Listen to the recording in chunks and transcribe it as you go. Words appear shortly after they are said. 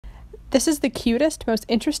This is the cutest, most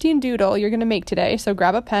interesting doodle you're going to make today, so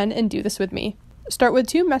grab a pen and do this with me. Start with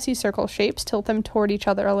 2 messy circle shapes, tilt them toward each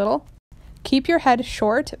other a little. Keep your head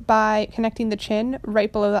short by connecting the chin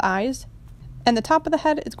right below the eyes, and the top of the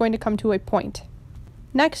head is going to come to a point.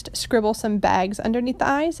 Next, scribble some bags underneath the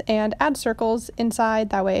eyes and add circles inside,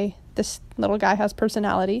 that way this little guy has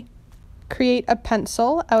personality. Create a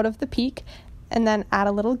pencil out of the peak, and then add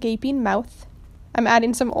a little gaping mouth. I'm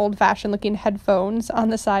adding some old-fashioned looking headphones on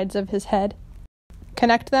the sides of his head.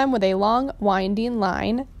 Connect them with a long, winding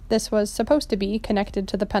line. This was supposed to be connected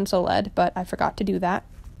to the pencil lead, but I forgot to do that.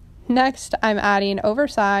 Next, I'm adding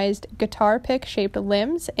oversized guitar pick-shaped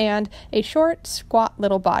limbs and a short, squat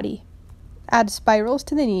little body. Add spirals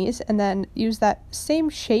to the knees, and then use that same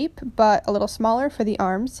shape, but a little smaller for the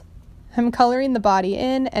arms. I'm coloring the body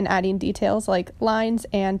in and adding details like lines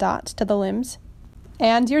and dots to the limbs.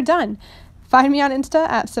 And you're done! Find me on Insta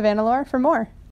at Savannalore for more.